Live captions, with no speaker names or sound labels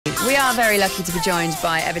are very lucky to be joined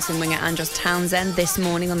by Everton winger Andros Townsend this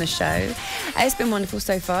morning on the show. It's been wonderful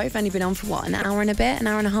so far. We've only been on for what, an hour and a bit, an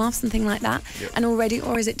hour and a half, something like that. Yep. And already,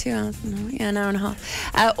 or is it 2 hours? No, yeah, an hour and a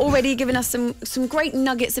half. Already given us some great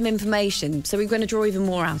nuggets of information. So we're going to draw even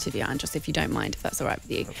more out of you, Andros, if you don't mind, if that's all right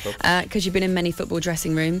with you. Because you've been in many football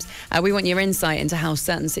dressing rooms. We want your insight into how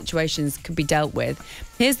certain situations could be dealt with.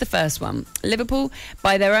 Here's the first one. Liverpool,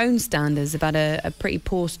 by their own standards, have had a pretty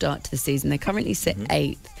poor start to the season. They currently sit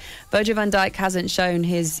 8th. Virgil van Dijk hasn't shown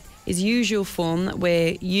his usual form that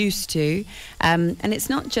we're used to. And it's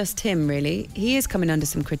not just him, really. He is coming under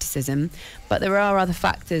some criticism. But there are other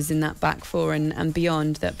factors in that back four and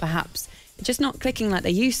beyond that perhaps are just not clicking like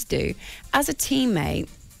they used to. As a teammate,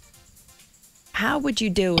 how would you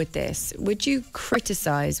deal with this? Would you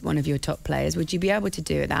criticise one of your top players? Would you be able to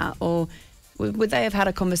do that? Or would they have had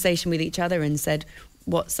a conversation with each other and said,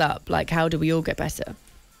 what's up? Like, how do we all get better?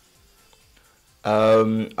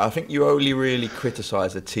 I think you only really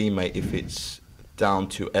criticise a teammate if it's down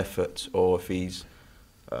to effort or if he's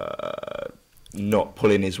not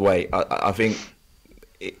pulling his weight. I think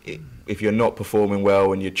if you're not performing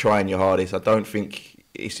well and you're trying your hardest, I don't think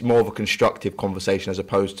it's more of a constructive conversation as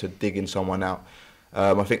opposed to digging someone out.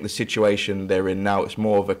 I think the situation they're in now, it's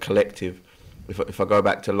more of a collective. If I go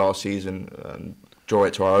back to last season and draw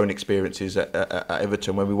it to our own experiences at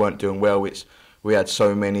Everton when we weren't doing well, we had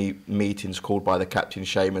so many meetings called by the captain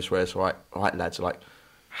Seamus where it's right lads, like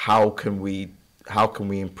how can we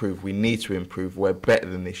improve? We need to improve. We're better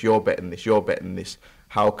than this. You're better than this. You're better than this.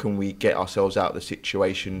 How can we get ourselves out of the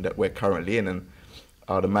situation that we're currently in? And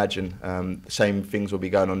I'd imagine the same things will be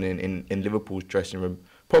going on in Liverpool's dressing room.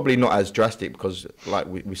 Probably not as drastic because, like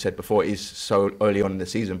we said before, it is so early on in the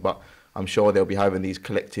season, but I'm sure they'll be having these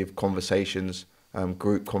collective conversations,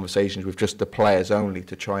 group conversations with just the players only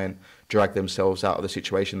to try and drag themselves out of the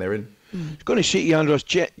situation they're in. I was going to say to you, Andros,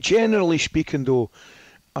 generally speaking though,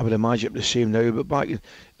 I would imagine it the same now, but back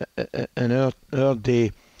in our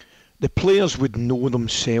day, the players would know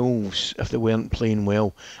themselves if they weren't playing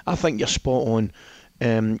well. I think you're spot on.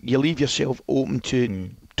 You leave yourself open to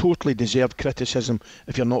totally deserved criticism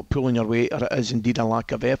if you're not pulling your weight or it is indeed a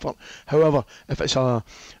lack of effort. However, if it's a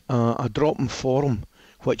drop in form,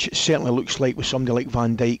 which it certainly looks like with somebody like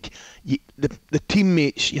Van Dijk, the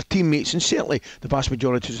teammates, your teammates, and certainly the vast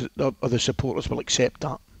majority of the supporters will accept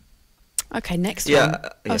that. Okay, next one. Yeah.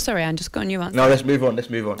 Oh, sorry, Anne, just go on, you answer. No, let's move on.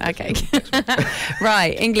 Okay.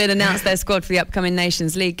 Right, England announced their squad for the upcoming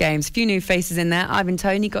Nations League games. A few new faces in there.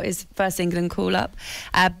 Toney got his first England call-up.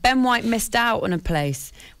 Ben White missed out on a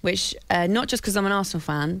place, which, not just because I'm an Arsenal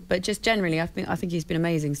fan, but just generally, I think he's been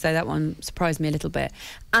amazing. So that one surprised me a little bit.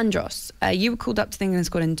 Andros, you were called up to the England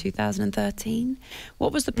squad in 2013.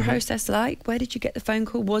 What was the process like? Where did you get the phone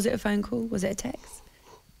call? Was it a phone call? Was it a text?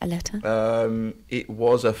 A letter? It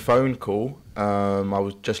was a phone call. I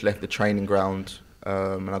was just left the training ground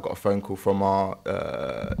and I got a phone call from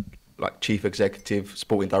our chief executive,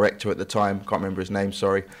 sporting director at the time, can't remember his name,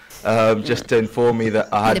 sorry, just to inform me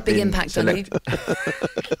that I had a big been impact selected.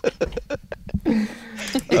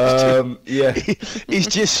 On you. Yeah. He's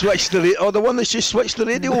just switched the radio, the one that's just switched the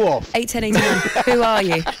radio off. 81089. Who are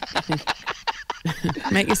you?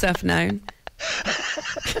 Make yourself known.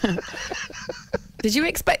 Did you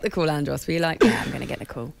expect the call, Andros? Were you like, yeah, I'm going to get the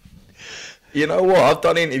call? You know what? I've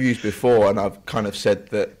done interviews before and I've kind of said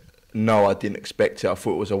that, no, I didn't expect it. I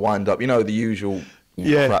thought it was a wind-up. You know, the usual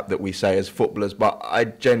crap that we say as footballers, but I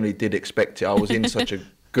generally did expect it. I was in such a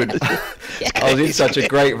good... I was in such a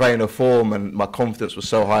great vein of form and my confidence was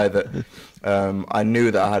so high that I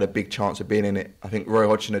knew that I had a big chance of being in it. I think Roy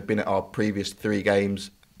Hodgson had been at our previous 3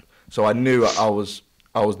 games, so I knew I was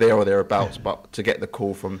there or thereabouts, but to get the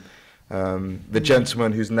call from... the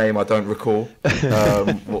gentleman whose name I don't recall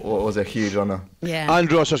was a huge honour. Yeah.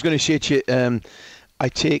 Andros, I was going to say to you, I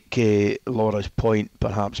take Laura's point,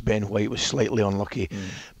 perhaps Ben White was slightly unlucky,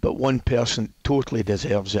 but one person totally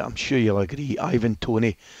deserves it. I'm sure you'll agree. Ivan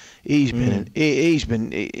Toney, he's been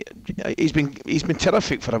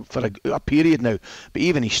terrific for a period now, but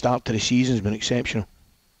even his start to the season has been exceptional.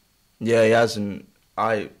 Yeah, he has, and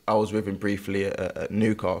I was with him briefly at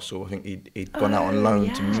Newcastle. I think he'd gone out on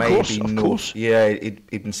loan to maybe North. Yeah, he'd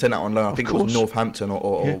been sent out on loan. I think it was Northampton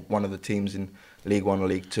or one of the teams in League One or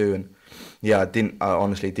League Two. And yeah, I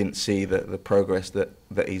honestly didn't see the progress that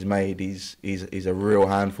he's made. He's a real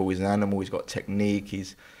handful. He's an animal. He's got technique.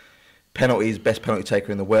 He's best penalty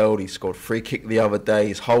taker in the world. He scored free kick the other day.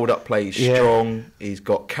 His hold up play is strong. He's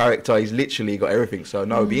got character. He's literally got everything. So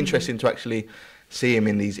no, it'd be interesting to actually see him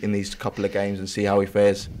in these couple of games and see how he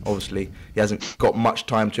fares. Obviously, he hasn't got much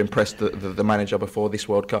time to impress the manager before this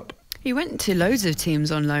World Cup. He went to loads of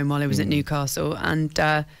teams on loan while he was at Newcastle, and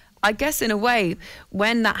I guess in a way,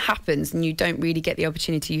 when that happens and you don't really get the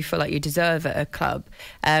opportunity you feel like you deserve at a club,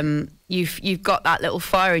 you've got that little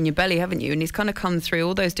fire in your belly, haven't you? And he's kind of come through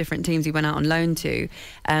all those different teams he went out on loan to.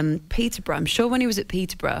 Peterborough, I'm sure when he was at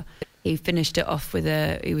Peterborough, he finished it off with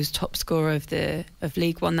he was top scorer of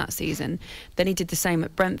League One that season. Then he did the same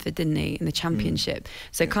at Brentford, didn't he, in the Championship?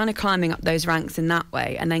 So kind of climbing up those ranks in that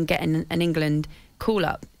way, and then getting an England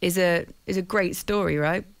call-up is a great story,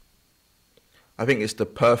 right? I think it's the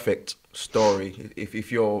perfect story.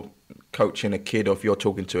 If you're coaching a kid, or if you're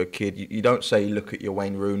talking to a kid, you don't say, look at your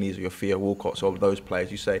Wayne Rooneys or your Theo Walcotts or those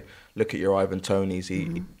players. You say, look at your Ivan Toneys. He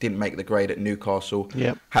didn't make the grade at Newcastle,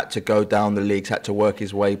 had to go down the leagues, had to work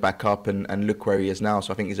his way back up, and look where he is now.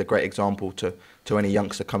 So I think he's a great example to any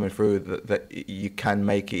youngster coming through that you can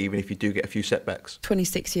make it even if you do get a few setbacks.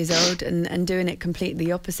 26 years old and doing it completely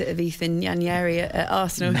the opposite of Ethan Nwaneri at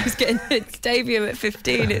Arsenal. He's getting his debut at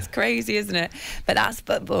 15. It's crazy, isn't it? But that's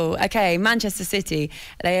football. Okay, Manchester City,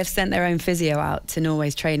 they have sent their own physio out to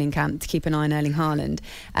Norway's training camp to keep an eye on Erling Haaland.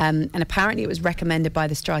 And apparently it was recommended by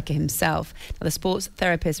the striker himself. Now, the sports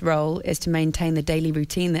therapist's role is to maintain the daily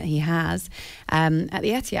routine that he has at the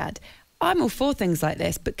Etihad. I'm all for things like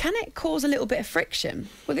this, but can it cause a little bit of friction?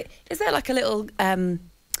 Is there like a little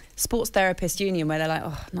sports therapist union where they're like,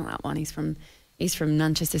 oh, not that one, he's from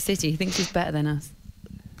Manchester City, he thinks he's better than us?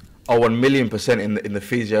 Oh, 1,000,000% in the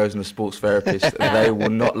physios and the sports therapists, they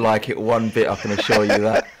will not like it one bit, I can assure you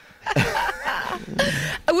that.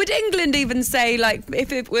 Would England even say, like,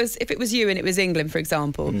 if it was you and it was England, for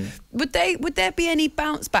example, would there be any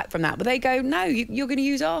bounce back from that? Would they go, no, you're going to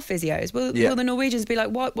use our physios? Will the Norwegians be like,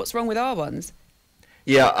 what's wrong with our ones?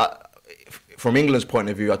 Yeah, from England's point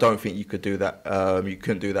of view, I don't think you could do that. You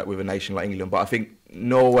couldn't do that with a nation like England. But I think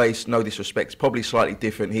Norway, no disrespect, is probably slightly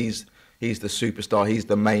different. He's the superstar. He's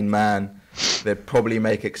the main man. They'd probably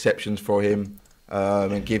make exceptions for him.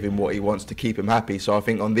 And give him what he wants to keep him happy. So I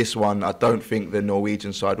think on this one, I don't think the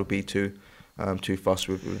Norwegian side would be too fussed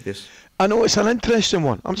with this. I know, it's an interesting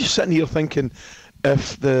one. I'm just sitting here thinking,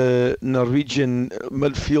 if the Norwegian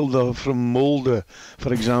midfielder from Molde,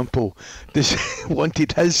 for example,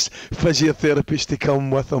 wanted his physiotherapist to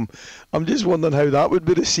come with him, I'm just wondering how that would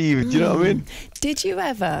be received. Do you know what I mean? Did you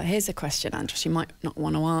ever, here's a question, Andros, you might not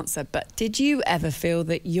want to answer, but did you ever feel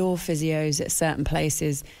that your physios at certain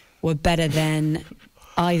places were better than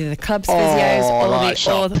either the club's physios or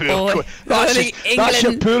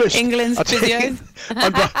England's physios?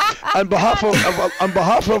 On behalf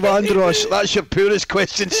of Andros, that's your purest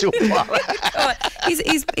question so far.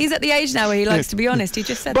 He's at the age now where he likes to be honest. He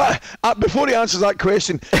just said that. But before he answers that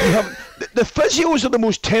question, the physios are the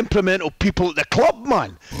most temperamental people at the club,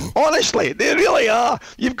 man. Honestly, they really are.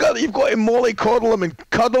 You've got to mollycoddle them and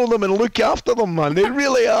cuddle them and look after them, man. They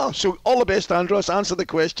really are. So all the best, Andros. Answer the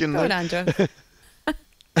question. Go on, Andros.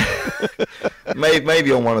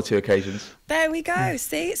 Maybe on one or two occasions. There we go.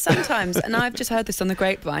 See, sometimes, and I've just heard this on the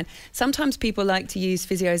grapevine, sometimes people like to use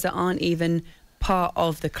physios that aren't even part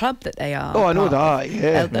of the club that they are. Oh, I know that.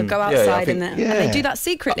 Yeah, they'll go outside and they do that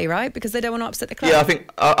secretly, right? Because they don't want to upset the club. Yeah,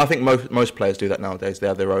 I think most players do that nowadays. They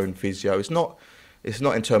have their own physio. It's not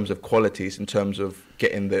in terms of quality, it's in terms of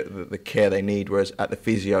getting the care they need. Whereas at the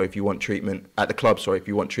physio, if you want treatment, at the club, sorry, if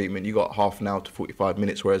you want treatment, you got half an hour to 45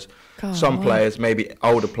 minutes. Whereas some players, maybe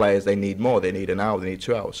older players, they need more. They need an hour, they need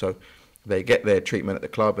 2 hours. So they get their treatment at the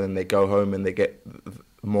club and they go home and they get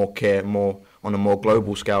more care, more on a more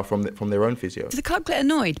global scale from their own physio. Does the club get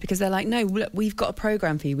annoyed because they're like, no, look, we've got a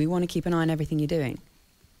programme for you. We want to keep an eye on everything you're doing?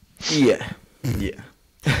 Yeah.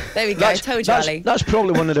 There we go. I told you, Ali. That's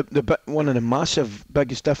probably one of the massive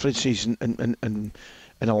biggest differences in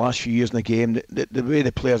the last few years in the game. The way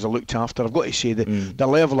the players are looked after. I've got to say the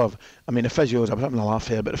level of, I mean, the physios. I'm having a laugh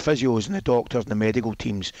here, but the physios and the doctors and the medical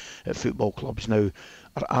teams at football clubs now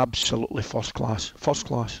are absolutely first class. First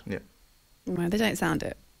class. Yeah. Well, they don't sound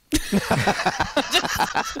it.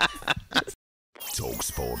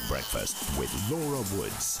 talkSPORT Breakfast with Laura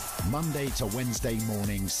Woods, Monday to Wednesday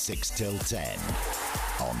mornings 6 till 10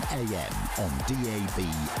 on AM, on DAB,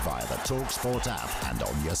 via the talkSPORT app and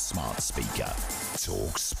on your smart speaker.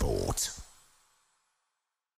 talkSPORT.